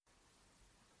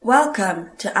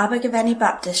Welcome to Abergavenny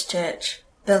Baptist Church,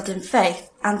 building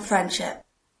faith and friendship.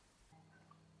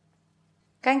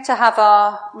 Going to have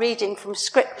our reading from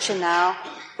Scripture now,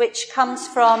 which comes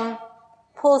from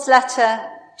Paul's letter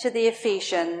to the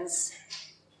Ephesians,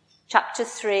 chapter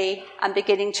 3, and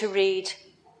beginning to read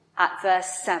at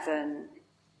verse 7.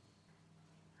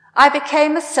 I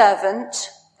became a servant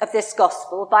of this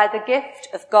gospel by the gift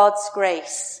of God's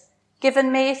grace, given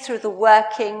me through the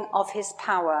working of his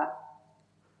power.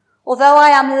 Although I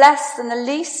am less than the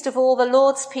least of all the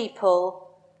Lord's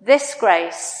people, this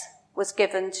grace was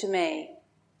given to me,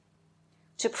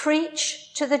 to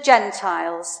preach to the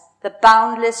Gentiles the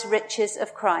boundless riches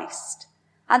of Christ,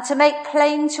 and to make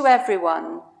plain to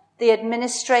everyone the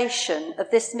administration of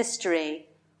this mystery,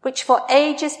 which for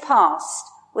ages past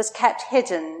was kept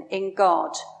hidden in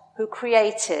God, who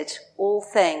created all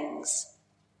things.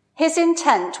 His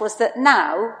intent was that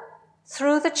now,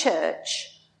 through the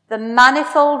church, the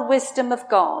manifold wisdom of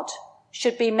God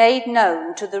should be made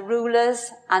known to the rulers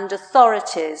and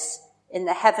authorities in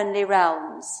the heavenly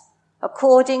realms,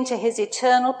 according to his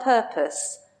eternal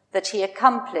purpose that he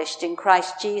accomplished in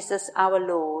Christ Jesus our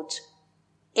Lord.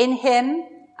 In him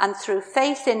and through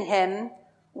faith in him,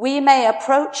 we may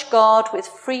approach God with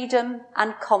freedom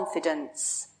and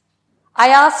confidence. I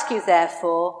ask you,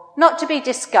 therefore, not to be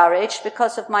discouraged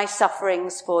because of my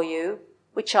sufferings for you,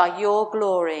 which are your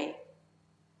glory.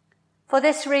 For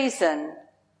this reason,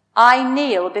 I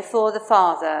kneel before the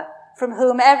Father, from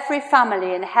whom every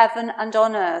family in heaven and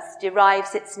on earth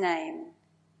derives its name.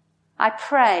 I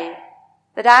pray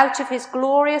that out of his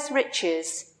glorious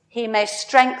riches he may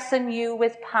strengthen you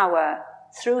with power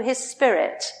through his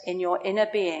Spirit in your inner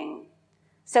being,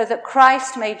 so that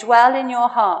Christ may dwell in your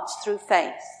hearts through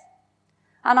faith.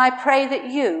 And I pray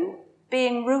that you,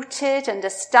 being rooted and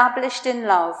established in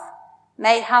love,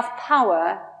 may have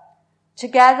power,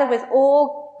 together with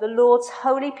all the Lord's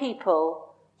holy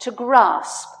people, to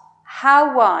grasp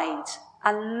how wide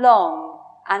and long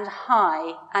and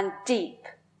high and deep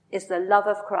is the love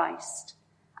of Christ,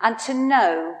 and to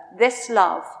know this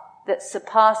love that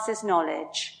surpasses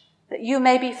knowledge, that you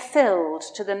may be filled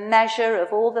to the measure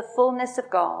of all the fullness of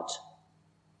God.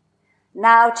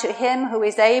 Now to him who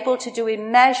is able to do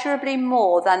immeasurably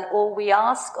more than all we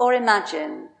ask or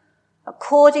imagine,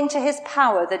 according to his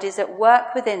power that is at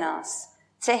work within us,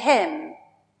 to him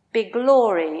be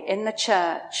glory in the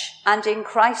church and in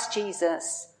Christ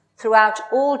Jesus throughout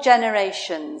all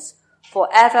generations,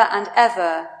 forever and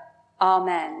ever.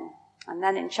 Amen. And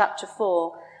then in chapter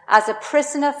 4, as a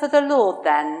prisoner for the Lord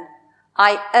then,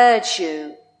 I urge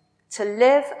you to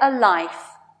live a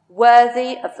life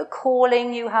worthy of the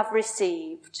calling you have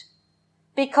received.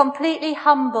 Be completely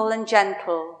humble and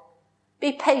gentle.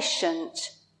 Be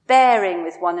patient, bearing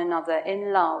with one another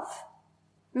in love.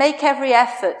 Make every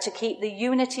effort to keep the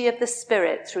unity of the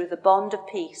Spirit through the bond of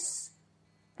peace.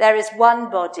 There is one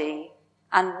body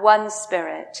and one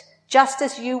Spirit, just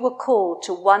as you were called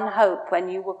to one hope when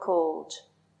you were called.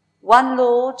 One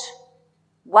Lord,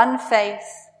 one faith,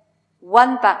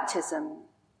 one baptism,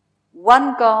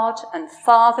 one God and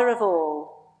Father of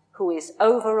all, who is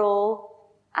over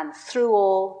all and through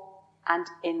all and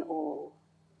in all.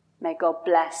 May God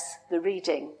bless the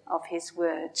reading of his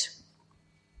word.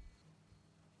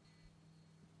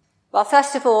 Well,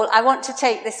 first of all, I want to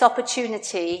take this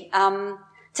opportunity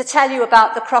to tell you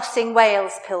about the Crossing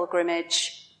Wales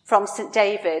pilgrimage from St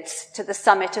David's to the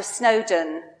summit of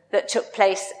Snowdon that took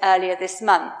place earlier this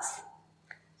month.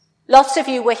 Lots of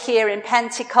you were here in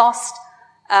Pentecost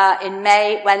in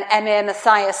May when Emir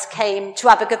Matthias came to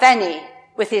Abergavenny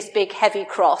with his big heavy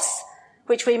cross,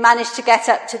 which we managed to get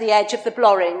up to the edge of the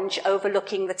Bloringe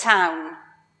overlooking the town.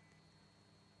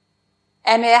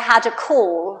 Emir had a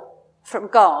call from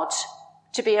God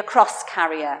to be a cross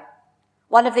carrier,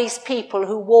 one of these people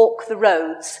who walk the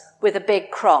roads with a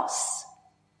big cross.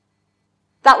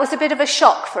 That was a bit of a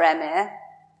shock for Emir,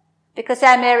 because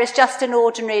Emir is just an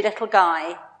ordinary little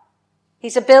guy.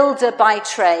 He's a builder by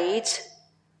trade,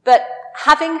 but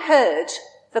having heard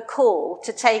the call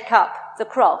to take up the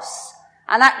cross,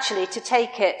 and actually to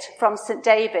take it from St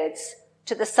David's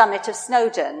to the summit of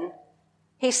Snowdon,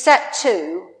 he set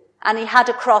to, and he had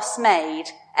a cross made,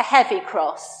 a heavy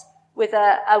cross with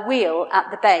a wheel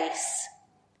at the base.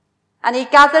 And he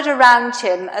gathered around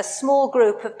him a small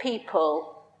group of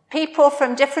people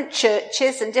from different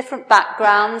churches and different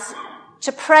backgrounds,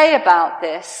 to pray about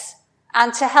this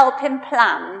and to help him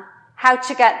plan how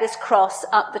to get this cross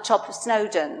up the top of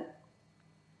Snowdon.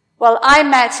 Well, I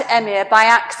met Emir by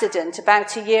accident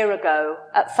about a year ago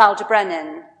at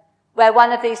Faldebrennen, where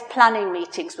one of these planning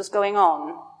meetings was going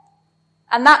on.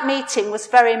 And that meeting was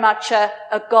very much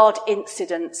a God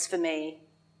incident for me.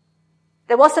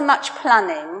 There wasn't much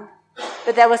planning,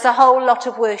 but there was a whole lot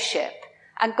of worship,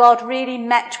 and God really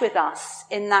met with us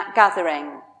in that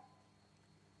gathering.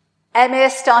 Emir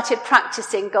started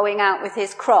practicing going out with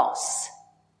his cross.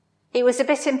 He was a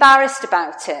bit embarrassed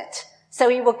about it, so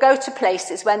he would go to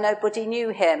places where nobody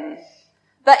knew him.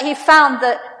 But he found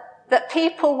that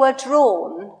people were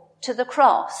drawn to the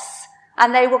cross,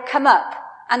 and they would come up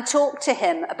and talk to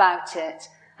him about it.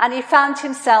 And he found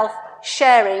himself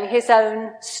sharing his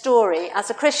own story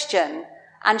as a Christian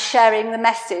and sharing the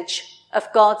message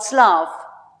of God's love.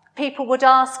 People would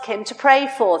ask him to pray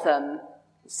for them,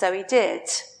 so he did.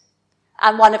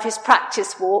 And one of his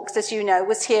practice walks, as you know,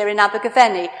 was here in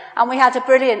Abergavenny. And we had a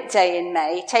brilliant day in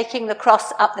May, taking the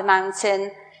cross up the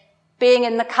mountain, being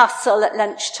in the castle at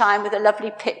lunchtime with a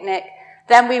lovely picnic.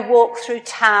 Then we walked through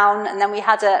town, and then we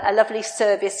had a lovely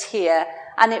service here.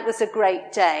 And it was a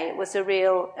great day. It was a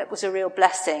real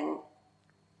blessing.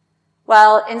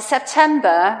 Well, in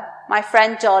September, my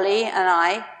friend Dolly and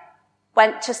I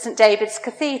went to St. David's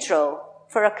Cathedral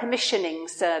for a commissioning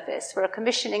service, for a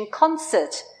commissioning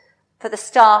concert for the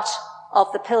start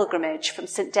of the pilgrimage from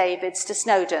St. David's to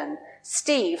Snowdon.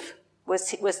 Steve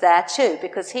was there too,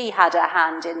 because he had a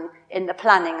hand in the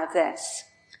planning of this.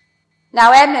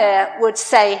 Now, Emir would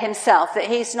say himself that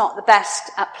he's not the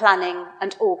best at planning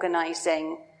and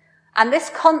organising. And this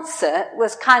concert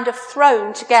was kind of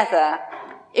thrown together.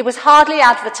 It was hardly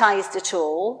advertised at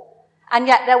all, and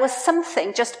yet there was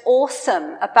something just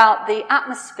awesome about the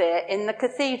atmosphere in the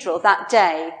cathedral that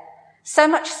day. So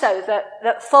much so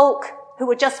that folk who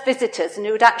were just visitors and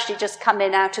who had actually just come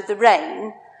in out of the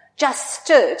rain just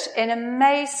stood in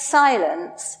amazed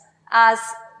silence as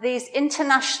these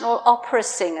international opera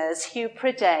singers, Hugh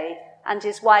Priday and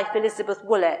his wife Elizabeth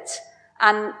Woolett,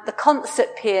 and the concert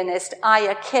pianist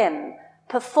Aya Kim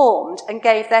performed and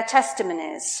gave their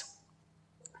testimonies.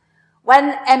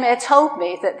 When Emir told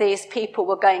me that these people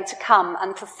were going to come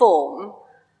and perform,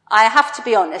 I have to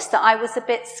be honest that I was a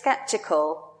bit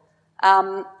sceptical.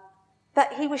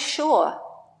 But he was sure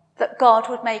that God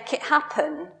would make it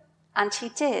happen, and he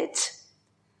did.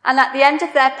 And at the end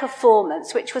of their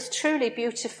performance, which was truly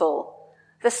beautiful,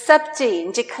 the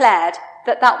sub-dean declared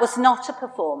that was not a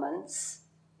performance,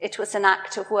 it was an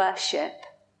act of worship,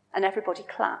 and everybody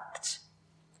clapped.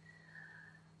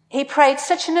 He prayed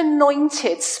such an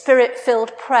anointed,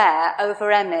 spirit-filled prayer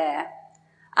over Emir.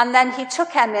 And then he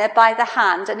took Emir by the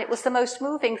hand, and it was the most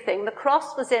moving thing. The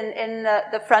cross was in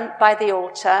the front by the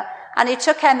altar, and he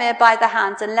took Emir by the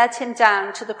hand and led him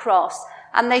down to the cross.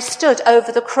 And they stood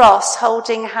over the cross,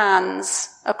 holding hands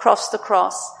across the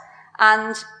cross.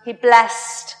 And he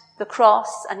blessed the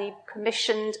cross, and he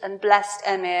commissioned and blessed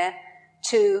Emir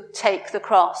to take the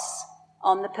cross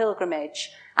on the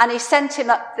pilgrimage. And he sent him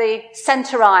up the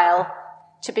centre aisle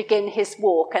to begin his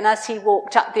walk. And as he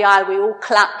walked up the aisle, we all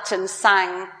clapped and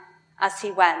sang as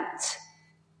he went.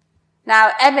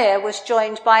 Now, Emir was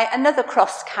joined by another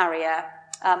cross carrier,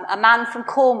 a man from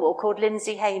Cornwall called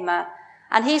Lindsay Hamer.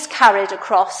 And he's carried a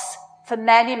cross for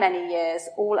many, many years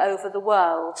all over the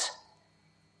world.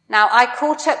 Now, I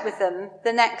caught up with them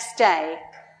the next day,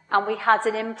 and we had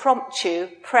an impromptu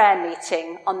prayer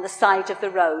meeting on the side of the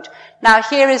road. Now,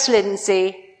 here is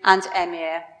Lindsay and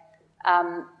Emir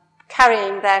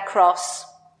carrying their cross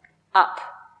up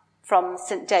from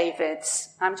St.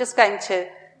 David's. I'm just going to,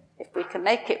 if we can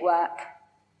make it work,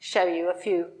 show you a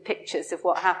few pictures of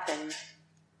what happened.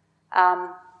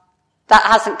 That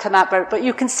hasn't come out very, but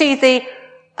you can see the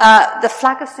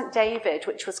flag of St. David,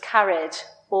 which was carried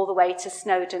all the way to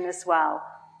Snowdon as well.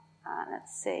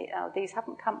 Let's see. Oh, these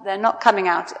haven't come. They're not coming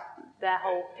out. Their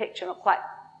whole picture, not quite.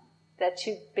 They're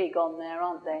too big on there,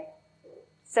 aren't they?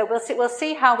 So we'll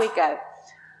see how we go.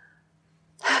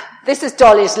 This is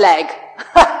Dolly's leg,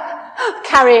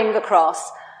 carrying the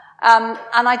cross. And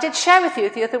I did share with you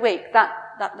the other week that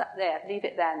there, leave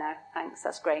it there now. Thanks,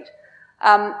 that's great.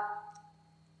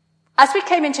 As we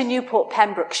came into Newport,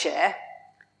 Pembrokeshire,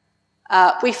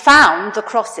 we found the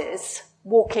crosses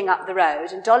walking up the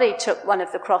road, and Dolly took one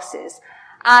of the crosses,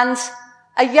 and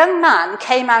a young man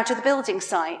came out of the building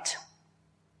site,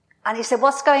 and he said,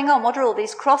 "What's going on? What are all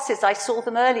these crosses? I saw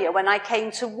them earlier when I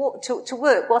came to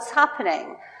work. What's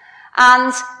happening?"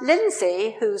 And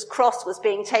Lindsay, whose cross was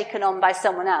being taken on by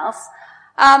someone else,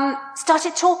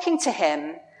 started talking to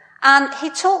him. And he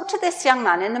talked to this young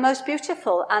man in the most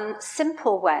beautiful and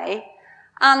simple way,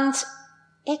 and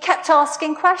he kept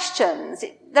asking questions.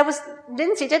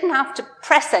 Lindsay didn't have to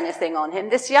press anything on him.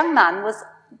 This young man was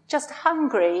just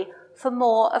hungry for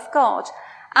more of God.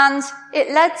 And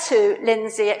it led to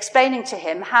Lindsay explaining to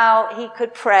him how he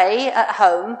could pray at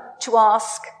home to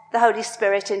ask the Holy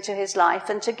Spirit into his life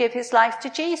and to give his life to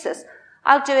Jesus.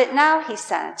 "I'll do it now," he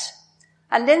said.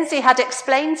 And Lindsay had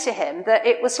explained to him that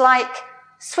it was like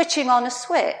switching on a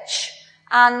switch,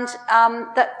 and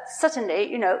that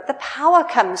suddenly, the power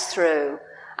comes through.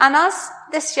 And as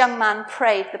this young man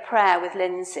prayed the prayer with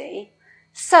Lindsay,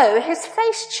 so his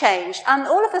face changed, and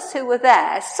all of us who were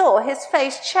there saw his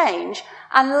face change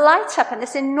and light up, and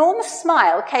this enormous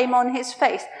smile came on his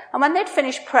face. And when they'd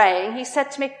finished praying, he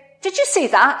said to me, "Did you see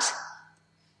that?"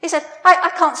 He said,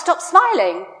 I can't stop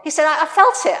smiling. He said, I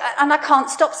felt it, and I can't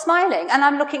stop smiling. And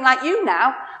I'm looking like you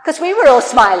now, because we were all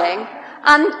smiling.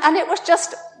 And it was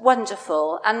just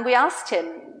wonderful. And we asked him,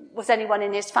 was anyone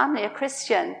in his family a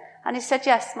Christian? And he said,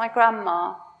 yes, my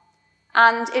grandma.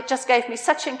 And it just gave me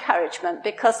such encouragement,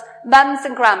 because mums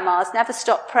and grandmas never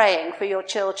stop praying for your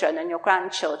children and your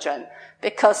grandchildren,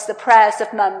 because the prayers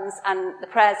of mums and the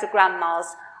prayers of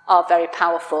grandmas are very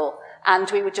powerful.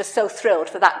 And we were just so thrilled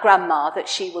for that grandma that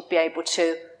she would be able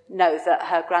to know that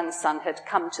her grandson had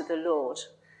come to the Lord.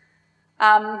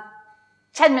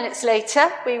 10 minutes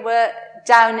later, we were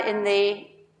down in the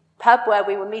pub where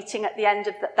we were meeting at the end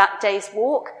of that day's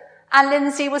walk, and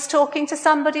Lindsay was talking to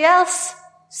somebody else,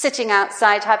 sitting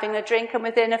outside having a drink, and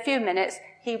within a few minutes,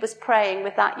 he was praying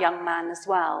with that young man as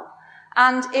well.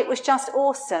 And it was just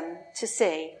awesome to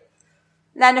see.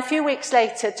 Then a few weeks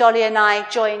later, Dolly and I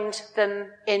joined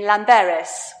them in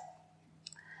Llanberis.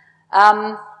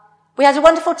 We had a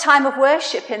wonderful time of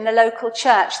worship in the local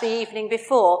church the evening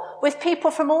before, with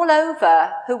people from all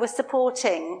over who were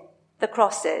supporting the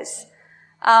crosses.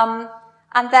 And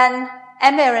then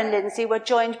Emma and Lindsay were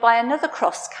joined by another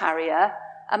cross carrier,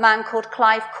 a man called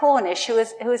Clive Cornish, who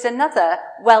is another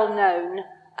well-known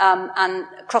and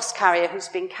cross carrier who's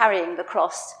been carrying the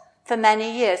cross for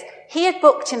many years. He had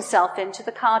booked himself into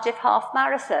the Cardiff Half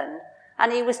Marathon,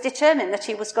 and he was determined that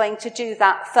he was going to do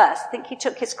that first. I think he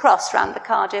took his cross round the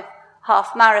Cardiff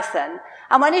Half Marathon.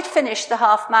 And when he'd finished the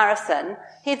half marathon,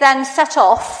 he then set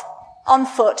off on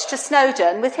foot to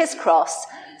Snowdon with his cross,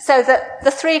 so that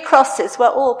the three crosses were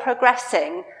all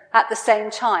progressing at the same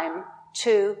time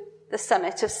to the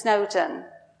summit of Snowdon.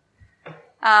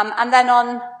 And then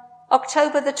on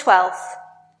October the 12th,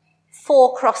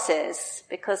 4 crosses,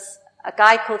 because a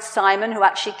guy called Simon, who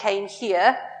actually came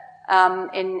here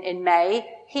in May,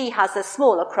 he has a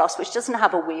smaller cross which doesn't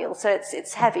have a wheel, so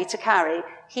it's heavy to carry.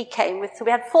 He came with, so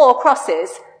we had 4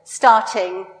 crosses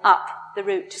starting up the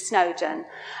route to Snowdon.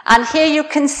 And here you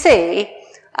can see,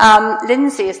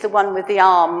 Lindsay is the one with the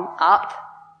arm up.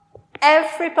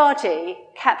 Everybody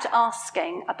kept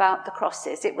asking about the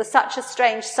crosses. It was such a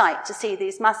strange sight to see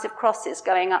these massive crosses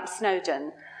going up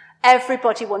Snowdon.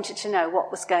 Everybody wanted to know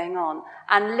what was going on.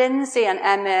 And Lindsay and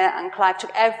Emma and Clive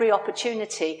took every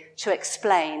opportunity to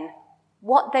explain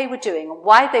what they were doing,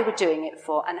 why they were doing it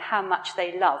for, and how much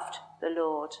they loved the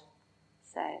Lord.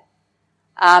 So,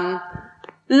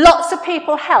 lots of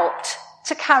people helped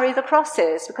to carry the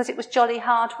crosses because it was jolly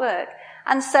hard work.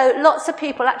 And so lots of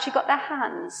people actually got their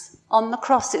hands on the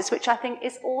crosses, which I think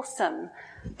is awesome.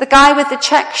 The guy with the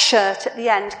check shirt at the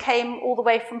end came all the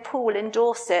way from Poole in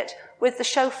Dorset with the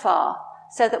shofar,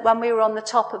 so that when we were on the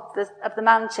top of the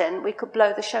mountain, we could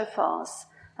blow the shofars.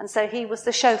 And so he was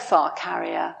the shofar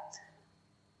carrier.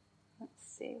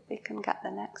 Let's see if we can get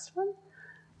the next one.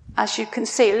 As you can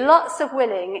see, lots of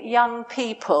willing young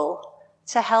people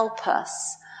to help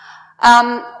us.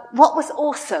 What was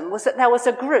awesome was that there was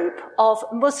a group of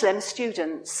Muslim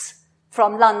students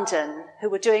from London who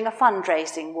were doing a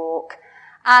fundraising walk,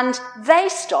 and they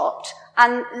stopped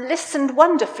and listened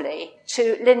wonderfully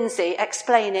to Lindsay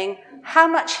explaining how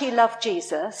much he loved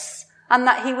Jesus, and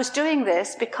that he was doing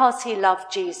this because he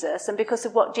loved Jesus and because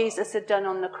of what Jesus had done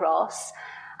on the cross.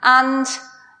 And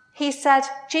he said,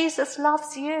 Jesus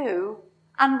loves you,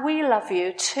 and we love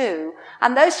you too.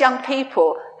 And those young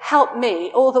people helped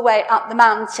me all the way up the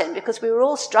mountain because we were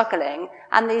all struggling.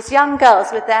 And these young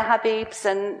girls with their habibs,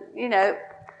 and,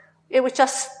 it was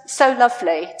just so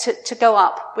lovely to go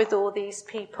up with all these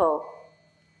people.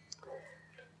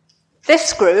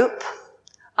 This group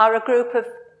are a group of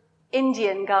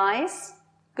Indian guys,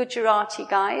 Gujarati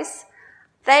guys.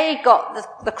 They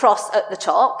got the cross at the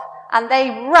top, and they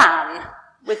ran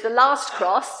with the last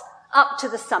cross up to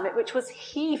the summit, which was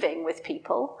heaving with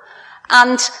people.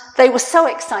 And they were so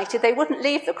excited, they wouldn't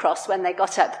leave the cross when they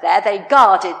got up there. They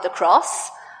guarded the cross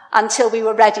until we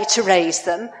were ready to raise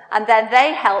them. And then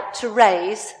they helped to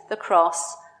raise the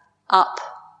cross up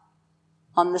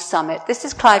on the summit. This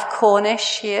is Clive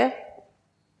Cornish here.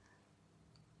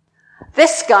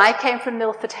 This guy came from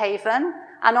Milford Haven,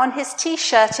 and on his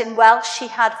T-shirt in Welsh he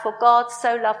had, "For God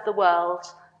so loved the world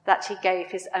that he gave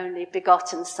his only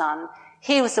begotten son."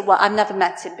 He was the one, I've never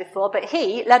met him before, but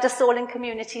he led us all in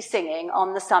community singing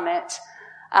on the summit.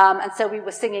 And so we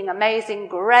were singing Amazing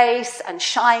Grace and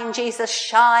Shine, Jesus,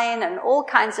 Shine, and all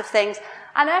kinds of things.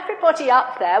 And everybody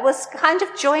up there was kind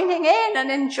of joining in and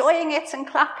enjoying it and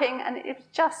clapping. And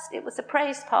it was a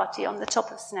praise party on the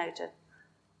top of Snowdon.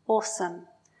 Awesome.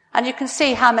 And you can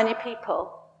see how many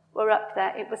people were up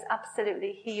there. It was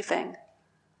absolutely heaving.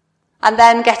 And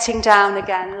then getting down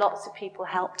again, lots of people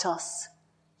helped us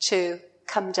to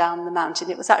come down the mountain.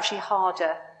 It was actually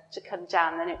harder to come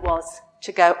down than it was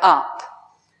to go up.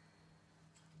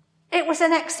 It was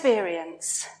an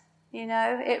experience,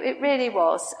 it really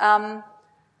was.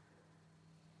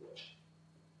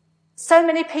 So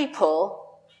many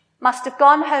people must have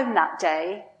gone home that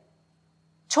day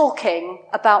talking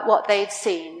about what they'd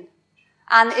seen.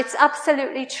 And it's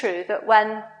absolutely true that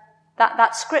when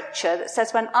that scripture that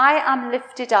says, when I am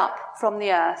lifted up from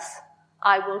the earth,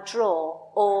 I will draw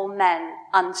all men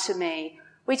unto me.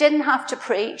 We didn't have to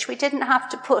preach. We didn't have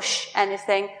to push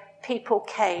anything. People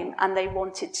came and they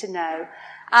wanted to know.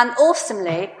 And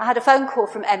awesomely, I had a phone call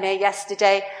from Emir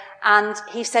yesterday, and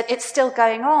he said, it's still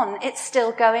going on. It's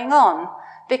still going on.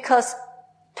 Because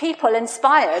people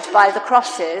inspired by the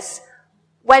crosses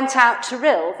went out to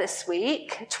Rhyl this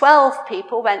week. 12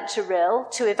 people went to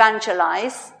Rhyl to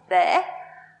evangelize there.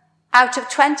 Out of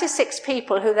 26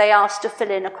 people who they asked to fill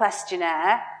in a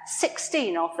questionnaire,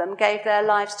 16 of them gave their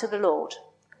lives to the Lord,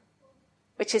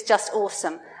 which is just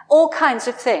awesome. All kinds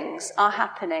of things are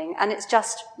happening, and it's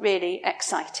just really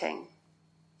exciting.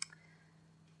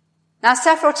 Now,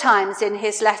 several times in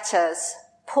his letters,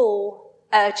 Paul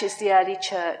urges the early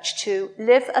church to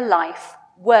live a life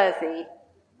worthy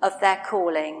of their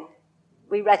calling.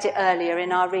 We read it earlier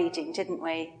in our reading, didn't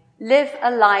we? Live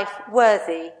a life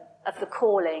worthy of the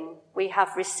calling we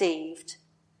have received.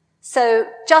 So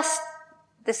just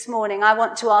this morning, I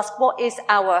want to ask, what is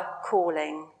our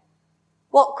calling?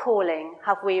 What calling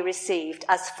have we received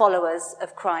as followers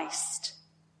of Christ?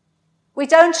 We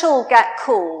don't all get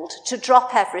called to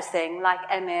drop everything like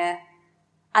Emir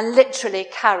and literally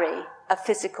carry a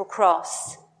physical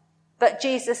cross. But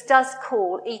Jesus does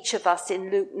call each of us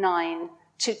in Luke 9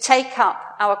 to take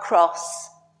up our cross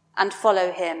and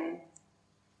follow him.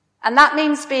 And that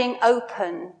means being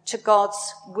open to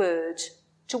God's word,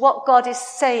 to what God is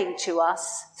saying to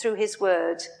us through his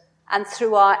word and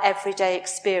through our everyday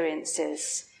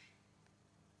experiences.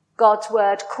 God's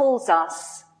word calls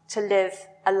us to live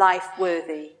a life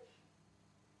worthy.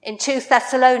 In 2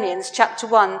 Thessalonians chapter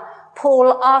 1,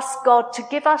 Paul asks God to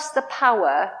give us the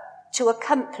power to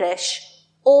accomplish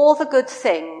all the good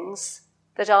things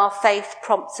that our faith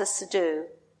prompts us to do.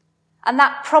 And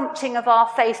that prompting of our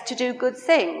faith to do good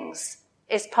things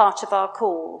is part of our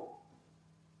call.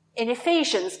 In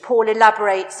Ephesians, Paul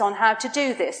elaborates on how to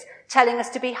do this, telling us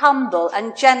to be humble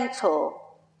and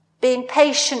gentle, being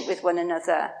patient with one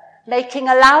another, making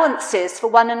allowances for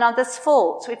one another's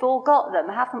faults. We've all got them,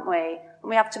 haven't we? And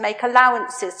we have to make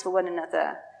allowances for one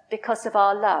another because of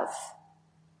our love.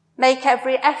 Make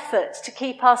every effort to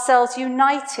keep ourselves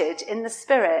united in the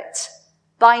Spirit,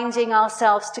 binding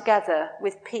ourselves together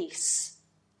with peace.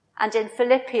 And in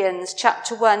Philippians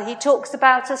chapter 1, he talks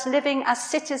about us living as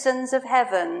citizens of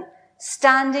heaven,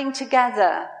 standing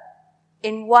together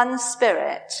in one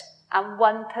spirit and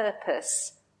one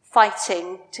purpose,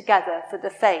 fighting together for the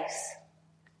faith.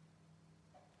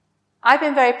 I've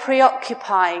been very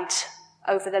preoccupied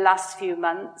over the last few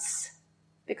months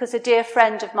because a dear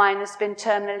friend of mine has been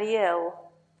terminally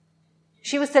ill.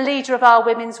 She was the leader of our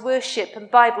women's worship and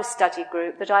Bible study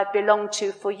group that I've belonged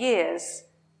to for years.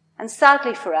 And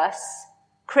sadly for us,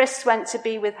 Chris went to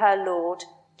be with her Lord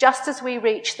just as we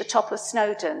reached the top of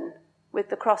Snowdon with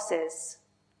the crosses.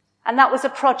 And that was a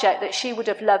project that she would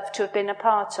have loved to have been a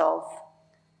part of.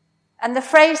 And the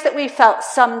phrase that we felt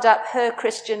summed up her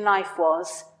Christian life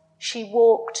was, she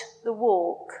walked the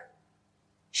walk.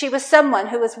 She was someone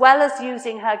who, as well as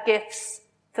using her gifts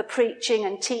for preaching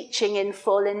and teaching in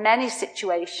full in many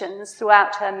situations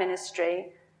throughout her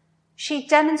ministry, she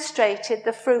demonstrated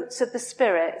the fruits of the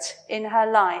Spirit in her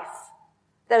life,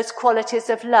 those qualities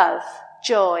of love,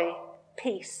 joy,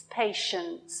 peace,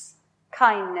 patience,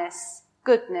 kindness,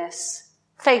 goodness,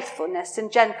 faithfulness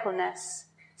and gentleness,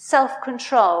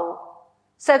 self-control,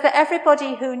 so that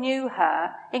everybody who knew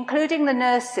her, including the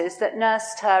nurses that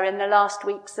nursed her in the last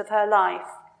weeks of her life,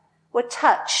 were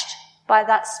touched by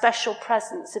that special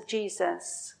presence of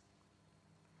Jesus.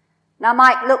 Now,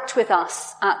 Mike looked with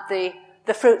us at the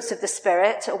fruits of the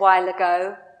Spirit a while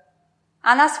ago,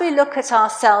 and as we look at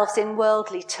ourselves in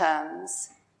worldly terms,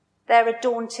 they're a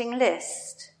daunting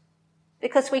list,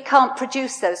 because we can't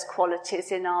produce those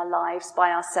qualities in our lives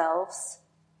by ourselves.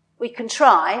 We can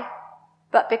try,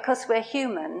 but because we're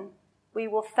human, we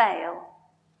will fail.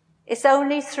 It's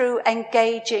only through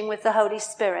engaging with the Holy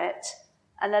Spirit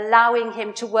and allowing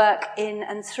him to work in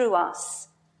and through us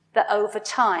that over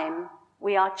time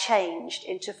we are changed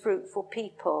into fruitful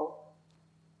people.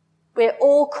 We're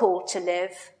all called to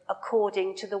live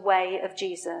according to the way of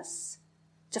Jesus,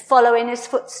 to follow in his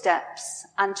footsteps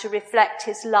and to reflect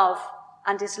his love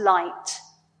and his light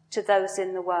to those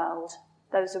in the world,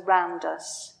 those around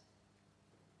us.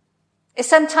 It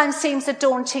sometimes seems a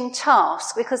daunting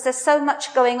task because there's so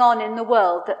much going on in the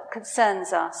world that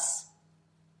concerns us.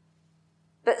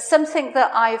 But something that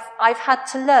I've had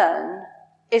to learn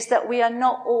is that we are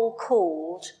not all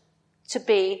called to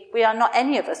be, we are not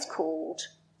any of us called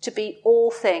to be all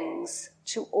things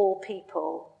to all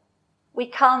people. We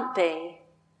can't be,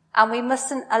 and we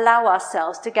mustn't allow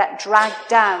ourselves to get dragged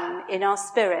down in our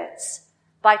spirits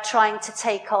by trying to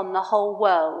take on the whole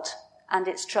world and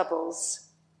its troubles.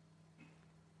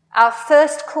 Our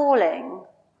first calling,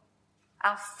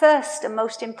 our first and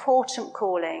most important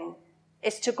calling,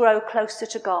 is to grow closer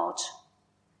to God,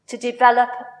 to develop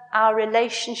our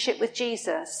relationship with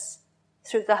Jesus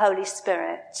through the Holy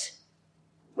Spirit.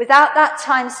 Without that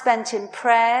time spent in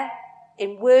prayer,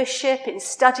 in worship, in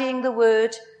studying the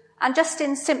word, and just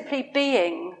in simply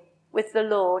being with the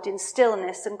Lord in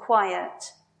stillness and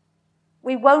quiet,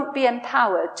 we won't be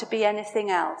empowered to be anything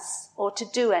else or to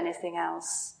do anything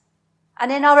else.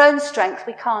 And in our own strength,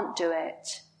 we can't do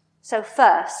it. So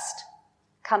first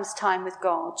comes time with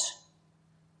God.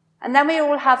 And then we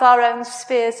all have our own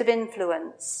spheres of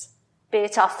influence, be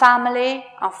it our family,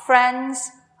 our friends,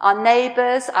 our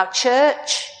neighbours, our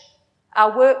church,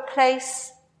 our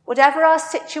workplace, whatever our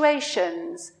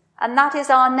situations, and that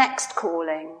is our next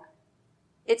calling.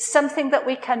 It's something that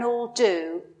we can all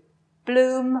do.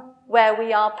 Bloom where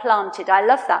we are planted. I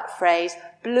love that phrase,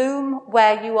 bloom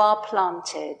where you are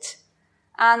planted.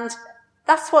 And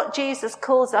that's what Jesus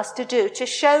calls us to do, to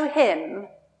show him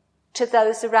to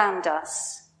those around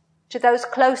us, to those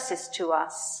closest to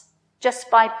us, just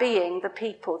by being the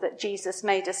people that Jesus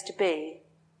made us to be,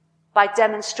 by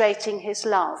demonstrating his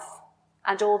love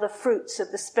and all the fruits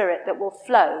of the Spirit that will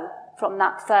flow from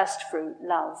that first fruit,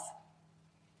 love.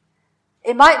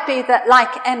 It might be that,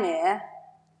 like Emir,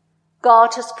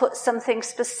 God has put something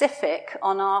specific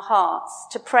on our hearts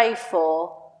to pray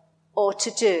for or to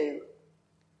do.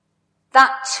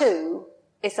 That too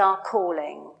is our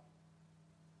calling.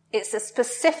 It's a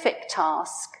specific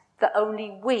task that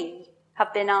only we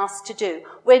have been asked to do.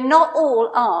 We're not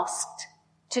all asked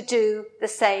to do the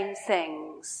same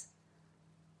things.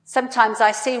 Sometimes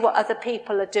I see what other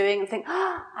people are doing and think,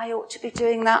 I ought to be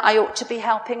doing that. I ought to be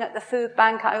helping at the food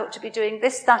bank. I ought to be doing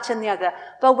this, that and the other.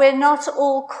 But we're not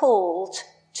all called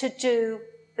to do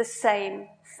the same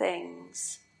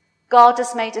things. God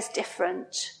has made us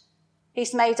different.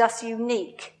 He's made us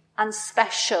unique and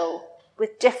special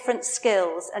with different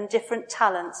skills and different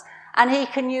talents. And he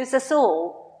can use us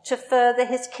all to further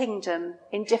his kingdom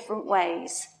in different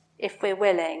ways if we're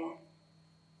willing.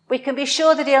 We can be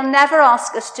sure that he'll never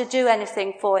ask us to do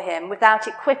anything for him without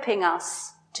equipping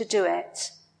us to do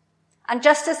it. And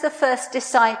just as the first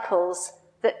disciples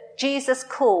that Jesus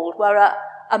called were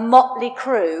a motley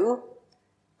crew,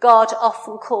 God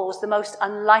often calls the most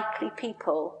unlikely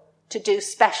people to do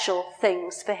special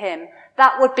things for him.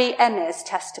 That would be Emir's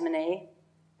testimony,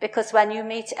 because when you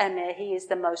meet Emir, he is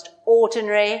the most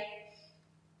ordinary,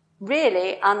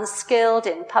 really unskilled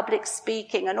in public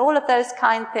speaking and all of those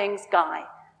kind things guy.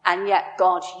 And yet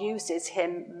God uses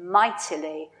him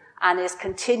mightily and is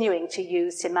continuing to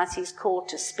use him as he's called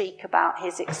to speak about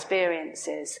his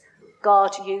experiences.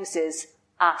 God uses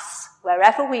us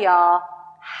wherever we are,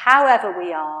 however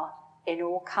we are, in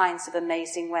all kinds of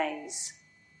amazing ways.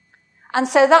 And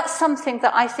so that's something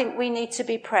that I think we need to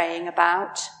be praying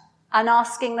about and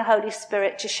asking the Holy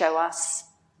Spirit to show us.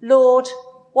 Lord,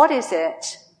 what is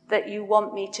it that you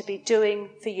want me to be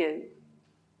doing for you?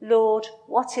 Lord,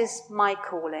 what is my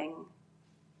calling?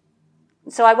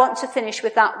 And so I want to finish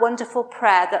with that wonderful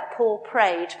prayer that Paul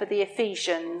prayed for the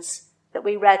Ephesians that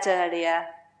we read earlier.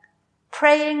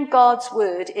 Praying God's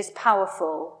word is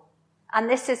powerful, and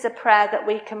this is a prayer that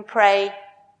we can pray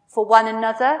for one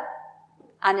another,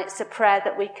 and it's a prayer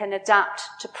that we can adapt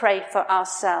to pray for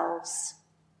ourselves.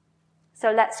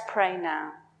 So let's pray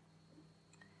now.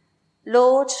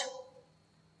 Lord,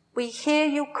 we hear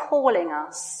you calling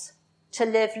us to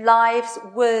live lives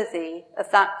worthy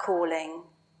of that calling.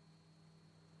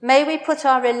 May we put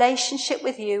our relationship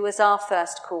with you as our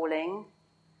first calling,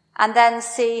 and then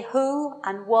see who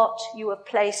and what you have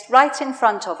placed right in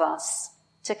front of us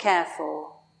to care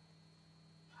for.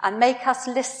 And make us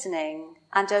listening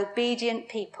and obedient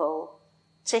people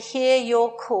to hear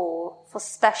your call for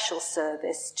special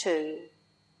service too.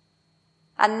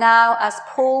 And now, as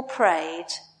Paul prayed,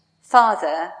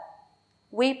 Father,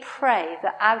 we pray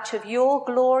that out of your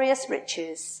glorious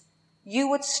riches, you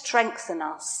would strengthen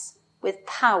us with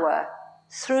power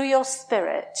through your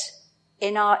Spirit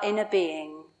in our inner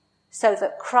being, so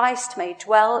that Christ may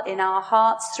dwell in our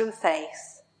hearts through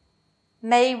faith.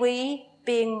 May we,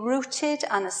 being rooted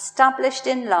and established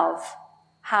in love,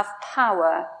 have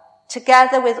power,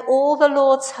 together with all the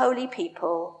Lord's holy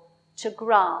people, to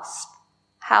grasp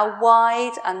how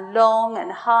wide and long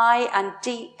and high and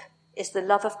deep is the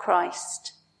love of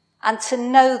Christ, and to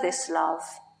know this love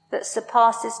that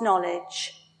surpasses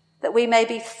knowledge, that we may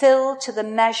be filled to the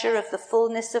measure of the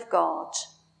fullness of God.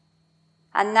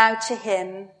 And now to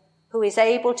him who is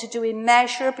able to do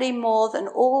immeasurably more than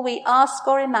all we ask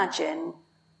or imagine,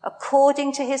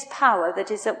 according to his power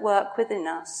that is at work within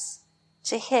us,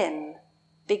 to him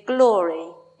be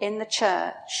glory in the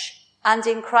church and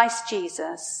in Christ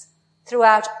Jesus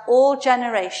throughout all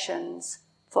generations,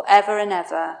 forever and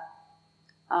ever.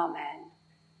 Amen.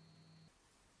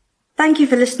 Thank you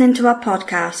for listening to our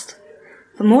podcast.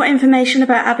 For more information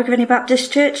about Abergavenny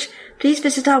Baptist Church, please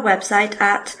visit our website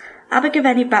at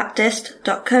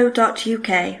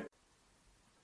abergavennybaptist.co.uk.